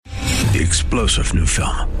The explosive new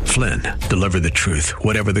film, Flynn, deliver the truth,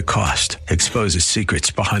 whatever the cost, exposes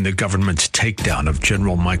secrets behind the government's takedown of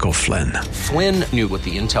General Michael Flynn. Flynn knew what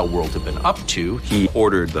the intel world had been up to. He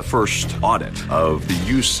ordered the first audit of the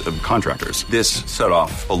use of contractors. This set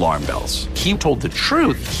off alarm bells. He told the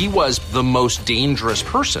truth. He was the most dangerous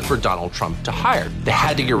person for Donald Trump to hire. They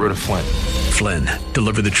had to get rid of Flynn. Flynn,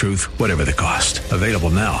 deliver the truth, whatever the cost. Available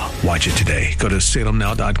now. Watch it today. Go to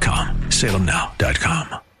salemnow.com.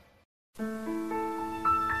 salemnow.com.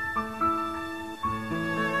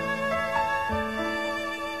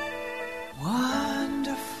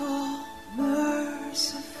 Wonderful,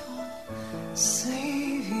 merciful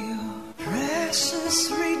Savior,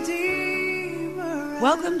 precious Redeemer.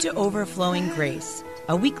 Welcome to Overflowing Grace,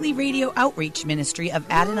 a weekly radio outreach ministry of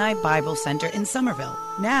Adonai Bible Center in Somerville.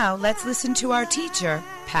 Now let's listen to our teacher,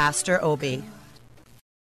 Pastor Obi.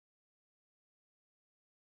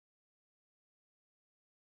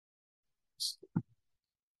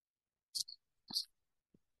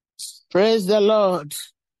 Praise the Lord.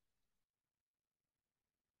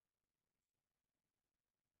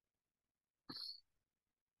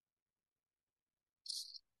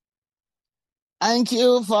 Thank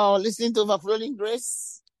you for listening to Overflowing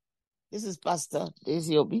Grace. This is Pastor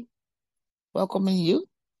Daisy Obi, welcoming you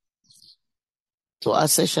to our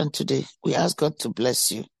session today. We ask God to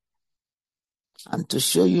bless you and to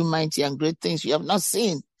show you mighty and great things you have not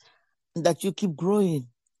seen, and that you keep growing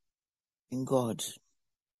in God,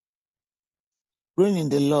 growing in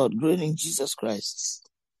the Lord, growing in Jesus Christ,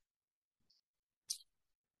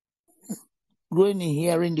 growing in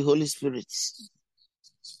hearing the Holy Spirit,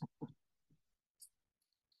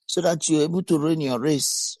 so that you're able to run your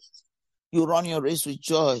race. You run your race with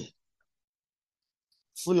joy,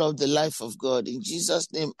 full of the life of God. In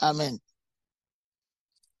Jesus' name, amen.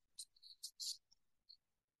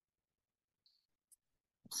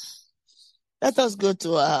 Let us go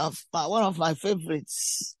to one of my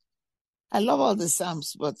favorites. I love all the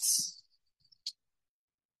Psalms, but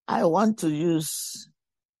I want to use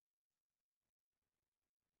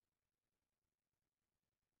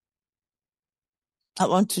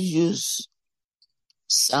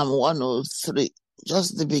Psalm 103,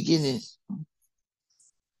 just the beginning.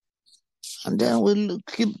 And then we'll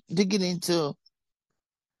keep digging into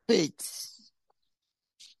faith.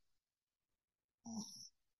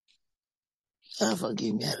 God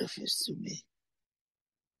forgive me, I refuse to be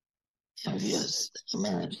envious.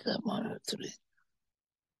 Amen. Psalm 103.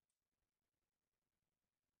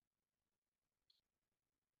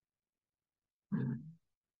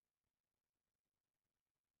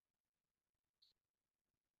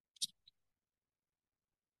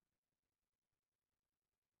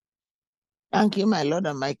 Thank you, my Lord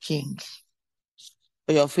and my King,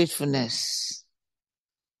 for your faithfulness,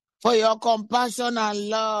 for your compassion and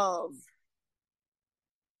love.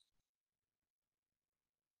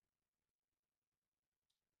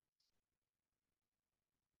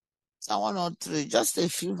 Psalm 103, just a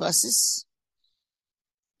few verses,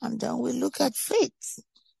 and then we look at faith.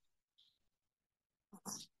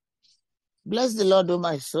 Bless the Lord, O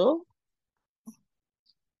my soul,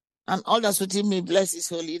 and all that's within me, bless his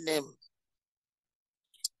holy name.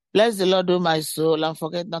 Bless the Lord, O my soul, and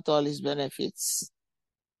forget not all his benefits,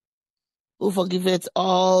 who forgiveth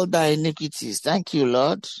all thy iniquities. Thank you,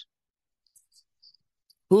 Lord.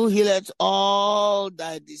 Who healeth all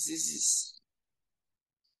thy diseases,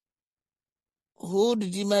 who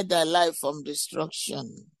redeemed thy life from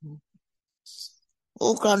destruction,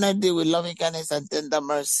 who crowned thee with loving kindness and tender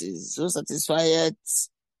mercies, who satisfieth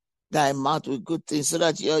thy mouth with good things, so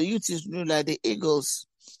that your youth is renewed like the eagles.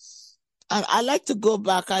 And I like to go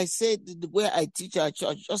back. I said the way I teach our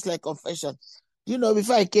church, just like confession. You know,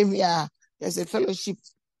 before I came here, there's a fellowship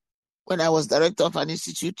when I was director of an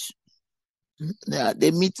institute.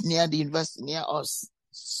 They meet near the university, near us.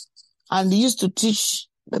 And they used to teach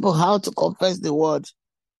people how to confess the word.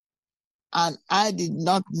 And I did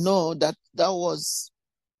not know that that was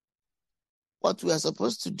what we are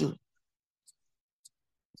supposed to do.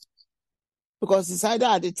 Because it's either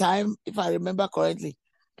at the time, if I remember correctly,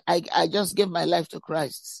 I just gave my life to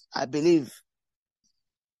Christ, I believe.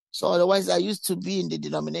 So otherwise, I used to be in the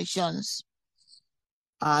denominations.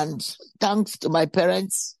 And thanks to my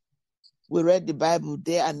parents, we read the Bible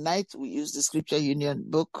day and night. We used the Scripture Union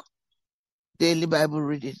book, daily Bible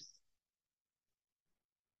reading.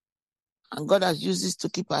 And God has used this to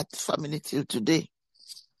keep our family till today.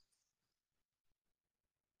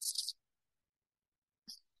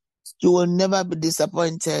 You will never be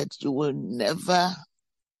disappointed. You will never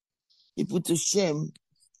be put to shame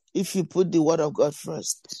if you put the word of God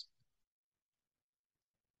first.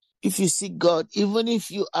 If you seek God, even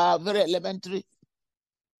if you are very elementary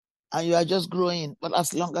and you are just growing, but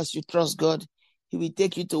as long as you trust God, He will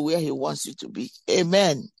take you to where He wants you to be.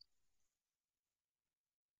 Amen.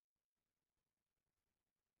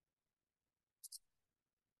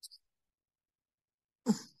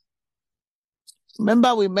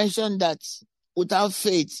 Remember, we mentioned that without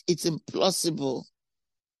faith, it's impossible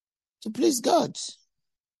to please God.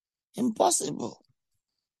 Impossible.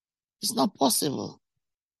 It's not possible.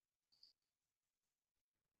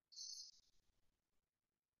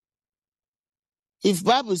 If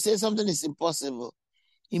Bible says something is impossible,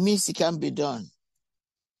 it means it can be done.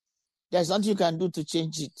 There's nothing you can do to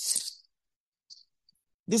change it.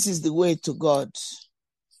 This is the way to God.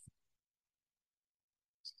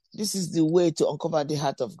 This is the way to uncover the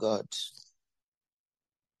heart of God.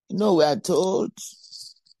 You know, we are told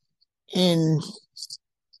in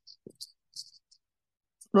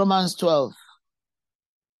Romans 12,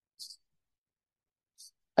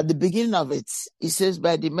 at the beginning of it, it says,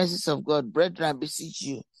 by the mercies of God, brethren, I beseech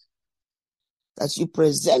you, that you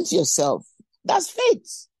present yourself. That's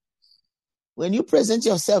faith. When you present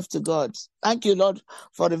yourself to God, thank you, Lord,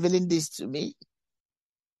 for revealing this to me.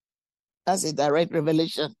 That's a direct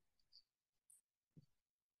revelation.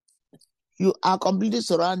 You are completely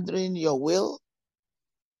surrendering your will,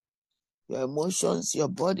 your emotions, your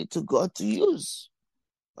body to God to use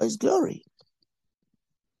for His glory.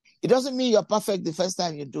 It doesn't mean you're perfect the first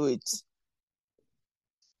time you do it.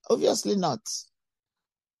 Obviously not.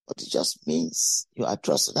 But it just means you are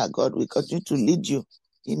trusting that God will continue to lead you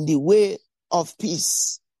in the way of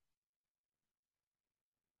peace,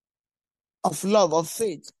 of love, of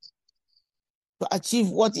faith, to achieve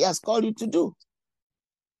what He has called you to do.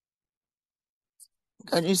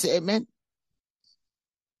 Can you say amen?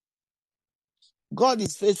 God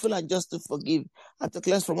is faithful and just to forgive and to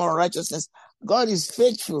cleanse from all unrighteousness. God is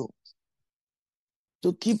faithful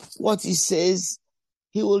to keep what He says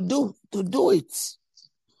He will do, to do it.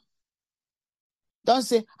 Don't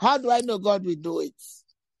say, how do I know God will do it?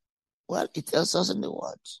 Well, it tells us in the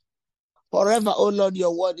word. Forever, O Lord,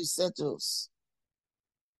 your word is settled.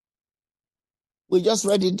 We just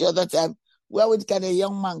read it the other time. Wherewith can a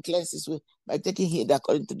young man cleanse his way? By taking heed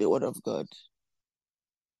according to the word of God.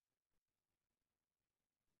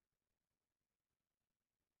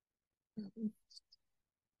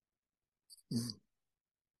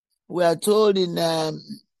 We are told in,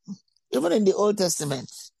 even in the Old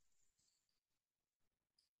Testament,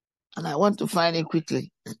 and I want to find it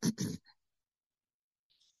quickly.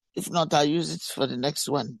 If not, I'll use it for the next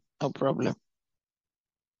one. No problem.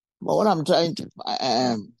 But what I'm trying to,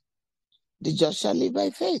 the just shall live by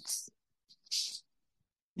faith.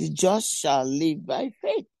 The just shall live by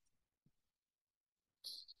faith.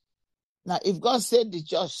 Now, if God said the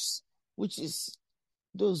just, which is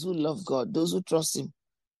those who love God, those who trust Him,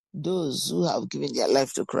 those who have given their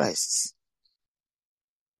life to Christ.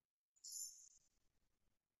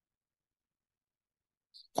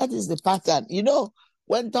 That is the pattern. You know,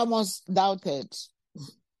 when Thomas doubted,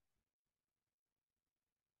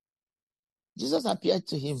 Jesus appeared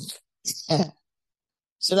to him.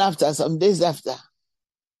 Soon after, some days after.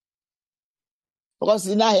 Because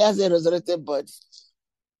now he has a resurrected body.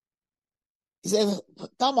 He said,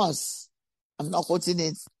 Thomas, I'm not quoting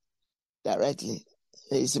it directly.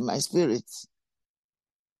 It's in my spirit.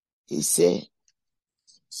 He said,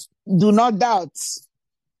 do not doubt.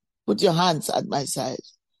 Put your hands at my side.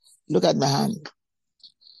 Look at my hand.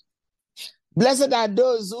 Blessed are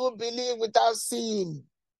those who believe without seeing.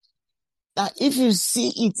 Now, if you see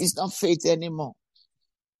it, it's not faith anymore.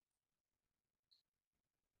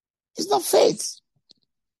 It's not faith.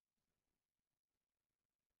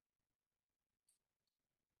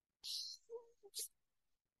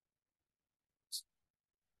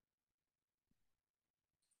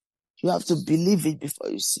 You have to believe it before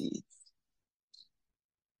you see it.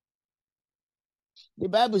 The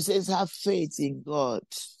Bible says, have faith in God.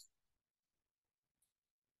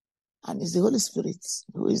 And it's the Holy Spirit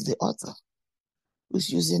who is the author, who's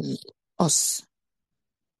using us,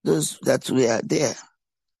 those that we are there,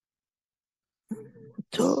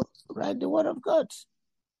 to write the word of God.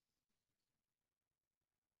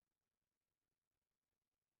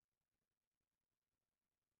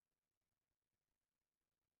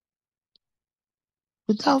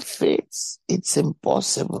 Without faith, it's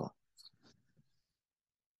impossible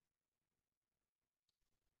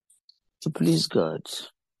to please God.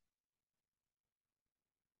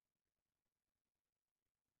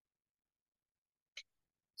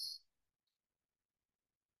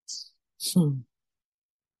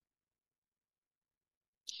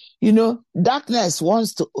 You know, darkness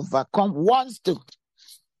wants to overcome, wants to.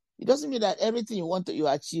 It doesn't mean that everything you want to you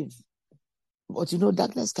achieve. But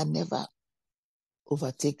darkness can never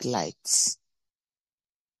overtake light.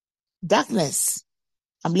 Darkness,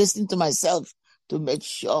 I'm listening to myself to make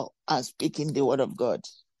sure I'm speaking the word of God.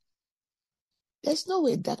 There's no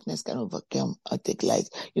way darkness can overcome or take light.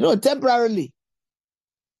 Temporarily,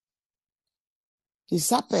 the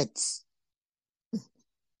serpents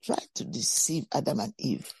tried to deceive Adam and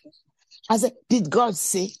Eve. I said, did God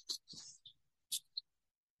say?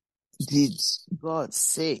 Did God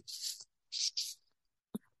say?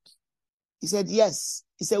 He said, yes.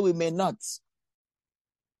 He said, we may not.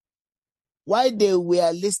 While they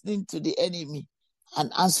were listening to the enemy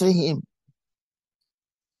and answering him,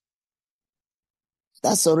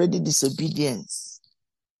 that's already disobedience.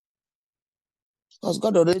 Because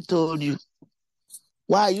God already told you.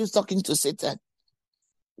 Why are you talking to Satan?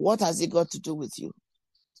 What has he got to do with you?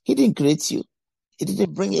 He didn't create you. He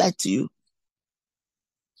didn't bring light to you.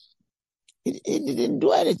 He didn't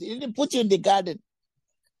do anything. He didn't put you in the garden.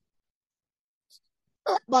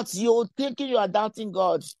 But you're thinking you are doubting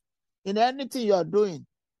God. In anything you are doing,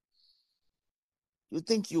 you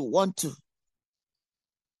think you want to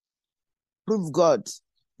prove God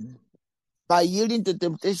by yielding to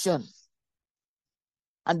temptation.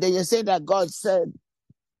 And then you say that God said,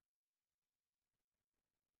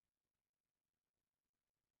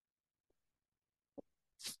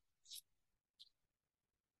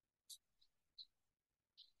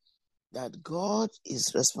 that God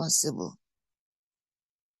is responsible.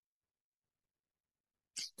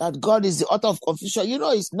 That God is the author of confusion.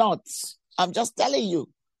 It's not. I'm just telling you.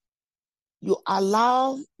 You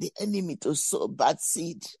allow the enemy to sow bad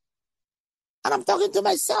seed. And I'm talking to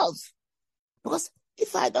myself. Because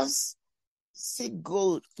if I don't seek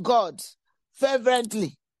God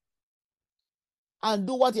fervently and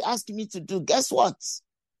do what he asked me to do, guess what?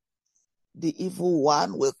 The evil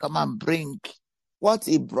one will come and bring what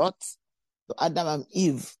he brought to Adam and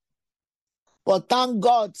Eve. But thank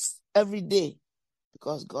God every day,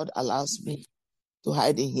 because God allows me to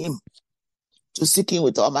hide in him, to seek him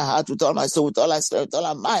with all my heart, with all my soul, with all my strength, with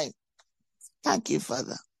all my mind. Thank you,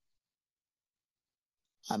 Father.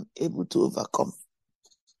 I'm able to overcome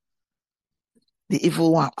the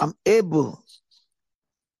evil one. I'm able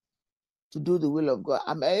to do the will of God.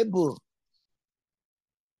 I'm able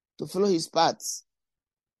to follow his paths.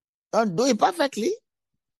 Don't do it perfectly,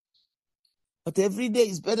 but every day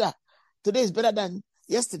is better. Today is better than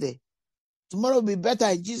yesterday. Tomorrow will be better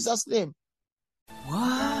in Jesus' name.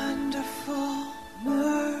 Wonderful,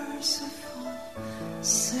 merciful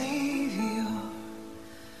Savior,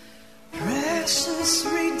 precious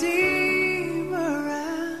Redeemer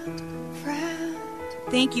and friend.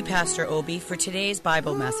 Thank you, Pastor Obi, for today's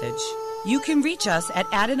Bible message. You can reach us at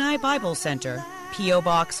Adonai Bible Center, P.O.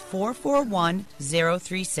 Box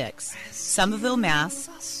 441036, Somerville, Mass.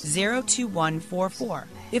 02144.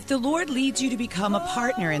 If the Lord leads you to become a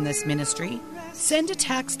partner in this ministry, send a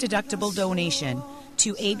tax-deductible donation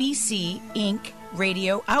to ABC Inc.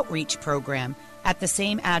 Radio Outreach Program at the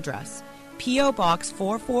same address, P.O. Box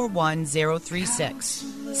 441036,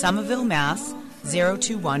 Somerville, Mass.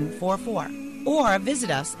 02144. Or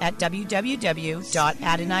visit us at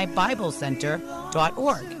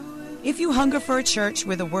www.AdonaiBibleCenter.org. If you hunger for a church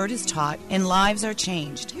where the Word is taught and lives are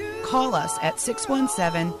changed, call us at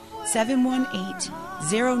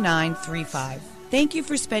 617-718-0935. Thank you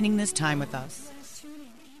for spending this time with us.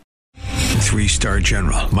 3-star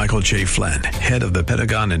General Michael J. Flynn, head of the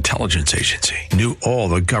Pentagon Intelligence Agency, knew all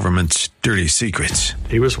the government's dirty secrets.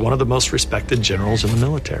 He was one of the most respected generals in the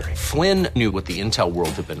military. Flynn knew what the intel world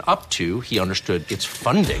had been up to. He understood its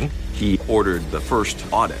funding. He ordered the first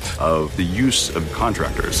audit of the use of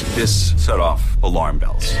contractors. This set off alarm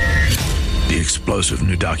bells. The explosive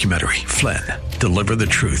new documentary, Flynn, Deliver the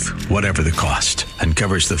Truth, Whatever the Cost,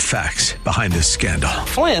 uncovers the facts behind this scandal.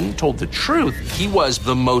 Flynn told the truth. He was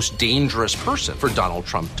the most dangerous person for Donald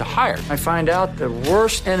Trump to hire. I find out the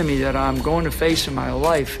worst enemy that I'm going to face in my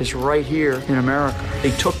life is right here in America.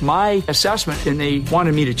 They took my assessment and they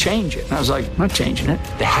wanted me to change it. And I was like, I'm not changing it.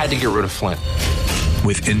 They had to get rid of Flynn.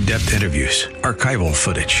 With in-depth interviews, archival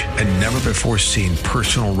footage, and never-before-seen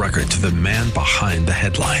personal records of the man behind the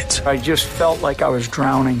headlines. I just felt like I was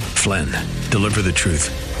drowning. Flynn, Deliver the Truth,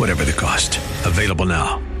 Whatever the Cost. Available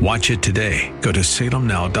now. Watch it today. Go to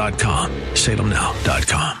salemnow.com.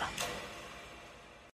 salemnow.com.